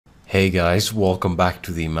Hey guys, welcome back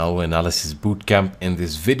to the Malware Analysis Bootcamp. In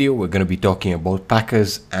this video, we're going to be talking about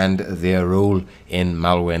packers and their role in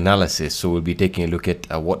malware analysis. So we'll be taking a look at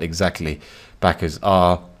what exactly packers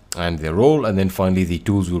are and their role, and then finally the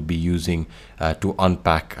tools we'll be using to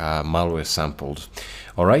unpack malware samples.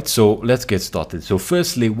 All right, so let's get started. So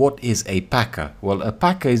firstly, what is a packer? Well, a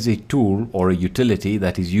packer is a tool or a utility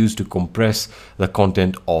that is used to compress the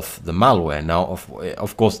content of the malware. Now,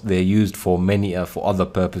 of course, they're used for many for other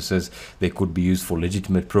purposes. They could be used for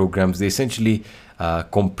legitimate programs. They essentially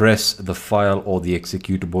compress the file or the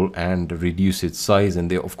executable and reduce its size,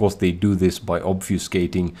 and of course they do this by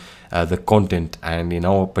obfuscating the content, and in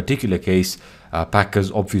our particular case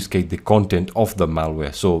packers obfuscate the content of the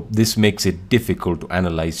malware. So this makes it difficult to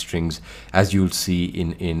analyze strings, as you'll see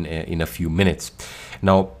in a few minutes.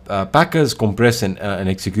 Now, packers compress an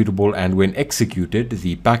executable, and when executed,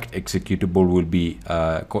 the packed executable will be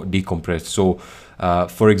decompressed. So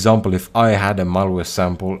for example, if I had a malware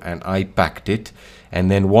sample and I packed it, and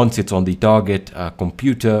then once it's on the target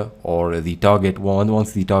computer or the target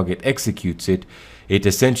once the target executes it, it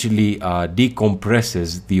essentially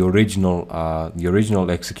decompresses the original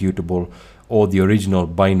executable or the original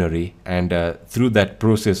binary, and through that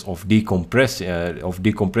process of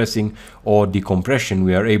decompressing or decompression,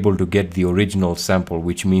 we are able to get the original sample,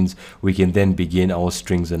 which means we can then begin our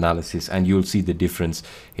strings analysis, and you'll see the difference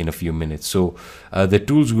in a few minutes. So the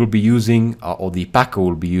tools we'll be using or the packer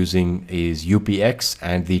will be using is UPX,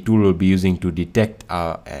 and the tool we'll be using to detect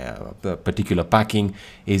the particular packing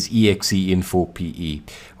is EXE-info-PE.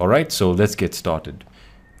 All right, so let's get started.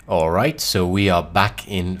 Alright, so we are back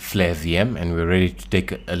in Flare VM and we're ready to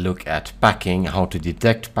take a look at packing, how to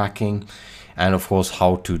detect packing, and of course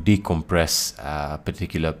how to decompress a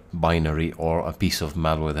particular binary or a piece of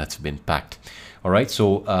malware that's been packed. Alright,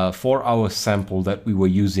 so for our sample that we were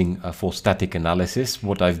using for static analysis,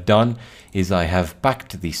 what I've done is I have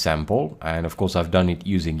packed the sample, and of course I've done it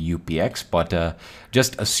using UPX, but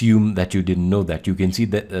just assume that you didn't know that. You can see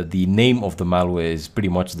that the name of the malware is pretty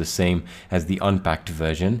much the same as the unpacked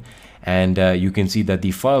version, and you can see that the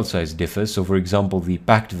file size differs. So for example, the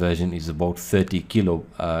packed version is about 30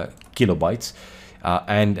 kilobytes.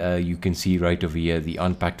 And you can see right over here the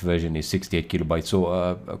unpacked version is 68 kilobytes,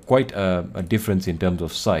 so quite a difference in terms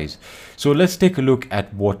of size. So let's take a look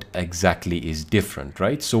at what exactly is different,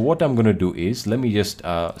 right? So what I'm going to do is, let me just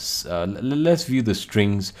let's view the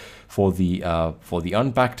strings for the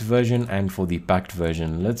unpacked version and for the packed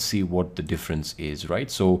version. Let's see what the difference is,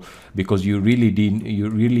 right? So because you really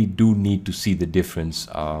do need to see the difference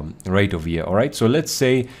right over here. All right, so let's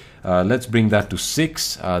say let's bring that to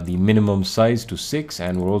 6, the minimum size to 6,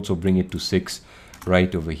 and we'll also bring it to 6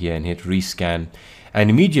 right over here and hit rescan. And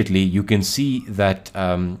immediately you can see that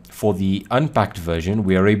for the unpacked version,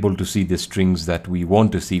 we are able to see the strings that we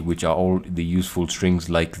want to see, which are all the useful strings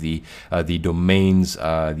like the domains,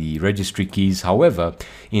 the registry keys. However,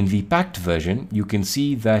 in the packed version, you can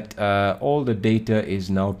see that all the data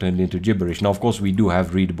is now turned into gibberish. Now, of course, we do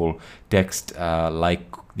have readable text like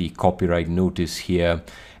the copyright notice here,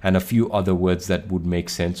 and a few other words that would make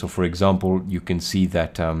sense. So for example, you can see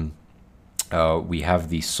that we have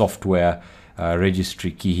the software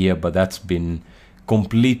registry key here, but that's been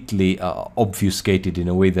completely obfuscated in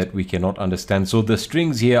a way that we cannot understand. So the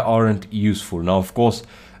strings here aren't useful. Now, of course,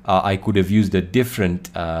 I could have used a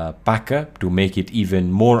different packer to make it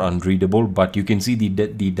even more unreadable, but you can see the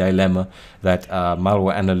dilemma that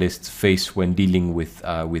malware analysts face when dealing with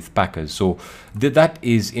packers. So that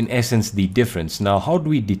is in essence the difference. Now, how do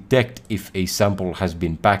we detect if a sample has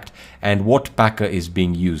been packed and what packer is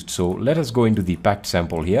being used? So let us go into the packed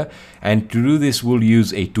sample here, and to do this we'll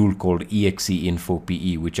use a tool called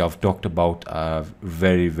EXE-info-PE, which I've talked about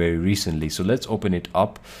very recently. So let's open it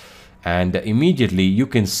up. And immediately you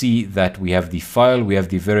can see that we have the file, we have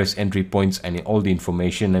the various entry points and all the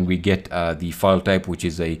information, and we get the file type, which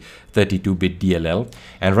is a 32-bit DLL.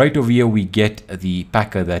 And right over here we get the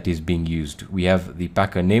packer that is being used. We have the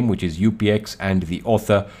packer name, which is UPX, and the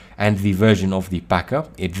author and the version of the packer.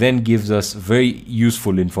 It then gives us very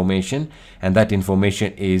useful information, and that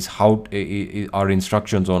information is our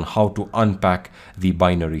instructions on how to unpack the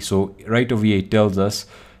binary. So right over here it tells us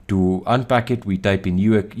to unpack it, we type in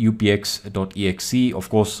upx.exe, of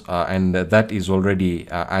course, and that is already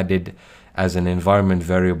added as an environment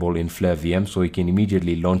variable in Flare VM, so we can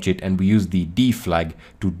immediately launch it, and we use the D flag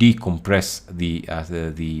to decompress the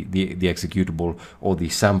executable or the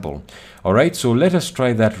sample. All right, so let us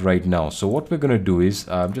try that right now. So what we're going to do is,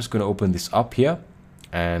 I'm just going to open this up here,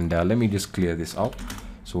 and let me just clear this out.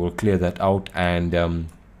 So we'll clear that out, and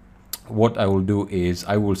what I will do is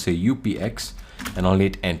I will say UPX and I'll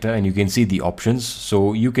hit enter, and you can see the options.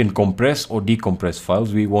 So you can compress or decompress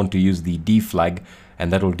files. We want to use the D flag,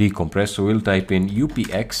 and that will decompress. So we'll type in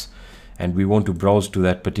UPX, and we want to browse to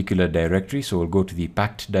that particular directory. So we'll go to the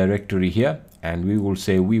packed directory here, and we will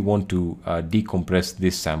say we want to decompress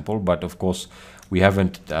this sample, but of course we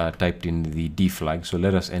haven't typed in the D flag, so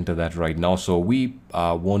let us enter that right now. So we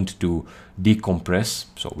want to decompress,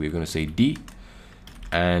 so we're going to say D,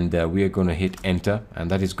 and we are going to hit enter,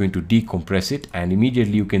 and that is going to decompress it, and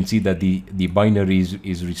immediately you can see that the binary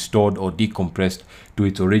is restored or decompressed to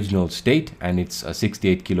its original state, and it's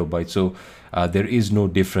 68 kilobytes. So there is no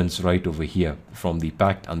difference right over here from the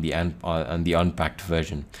packed and the unpacked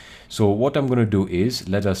version. So what I'm going to do is,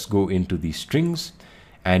 let us go into the strings,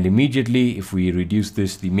 and immediately if we reduce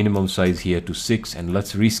this, the minimum size here to 6, and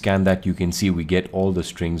let's rescan that, you can see we get all the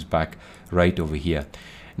strings back right over here.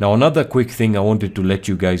 Now another quick thing I wanted to let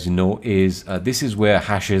you guys know is this is where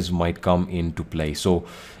hashes might come into play. So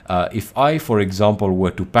if I, for example,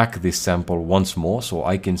 were to pack this sample once more, so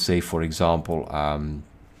I can say, for example,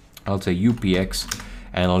 I'll say UPX,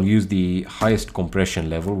 and I'll use the highest compression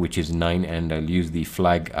level, which is 9, and I'll use the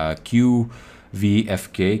flag QVFK,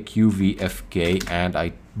 and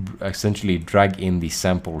I essentially drag in the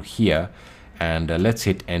sample here, and let's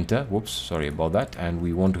hit enter. Whoops, sorry about that. And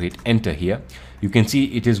we want to hit enter here. You can see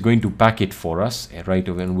it is going to pack it for us right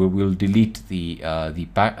away, and we will delete the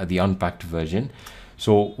unpacked version.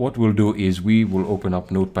 So what we'll do is we will open up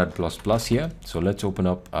Notepad++ here. So let's open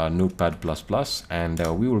up Notepad++, and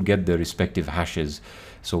we will get the respective hashes.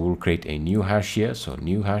 So we'll create a new hash here. So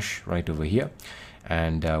new hash right over here,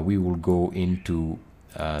 and we will go into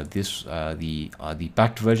the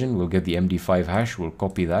packed version. We'll get the MD5 hash. We'll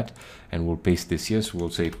copy that and we'll paste this here. So we'll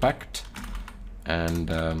say packed, and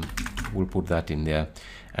we'll put that in there.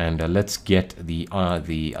 And let's get the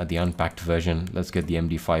unpacked version. Let's get the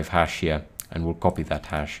MD5 hash here, and we'll copy that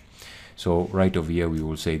hash. So right over here we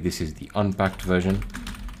will say this is the unpacked version,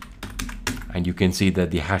 and you can see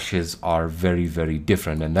that the hashes are very, very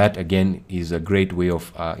different, and that again is a great way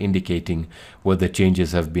of indicating whether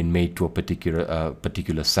changes have been made to a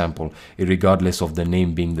particular sample. Regardless of the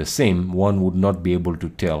name being the same, one would not be able to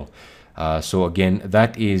tell. So again,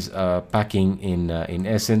 that is packing in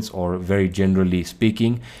essence, or very generally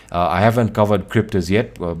speaking. I haven't covered cryptos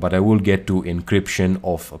yet, but I will get to encryption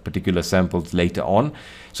of particular samples later on.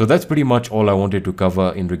 So that's pretty much all I wanted to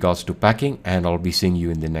cover in regards to packing, and I'll be seeing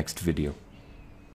you in the next video.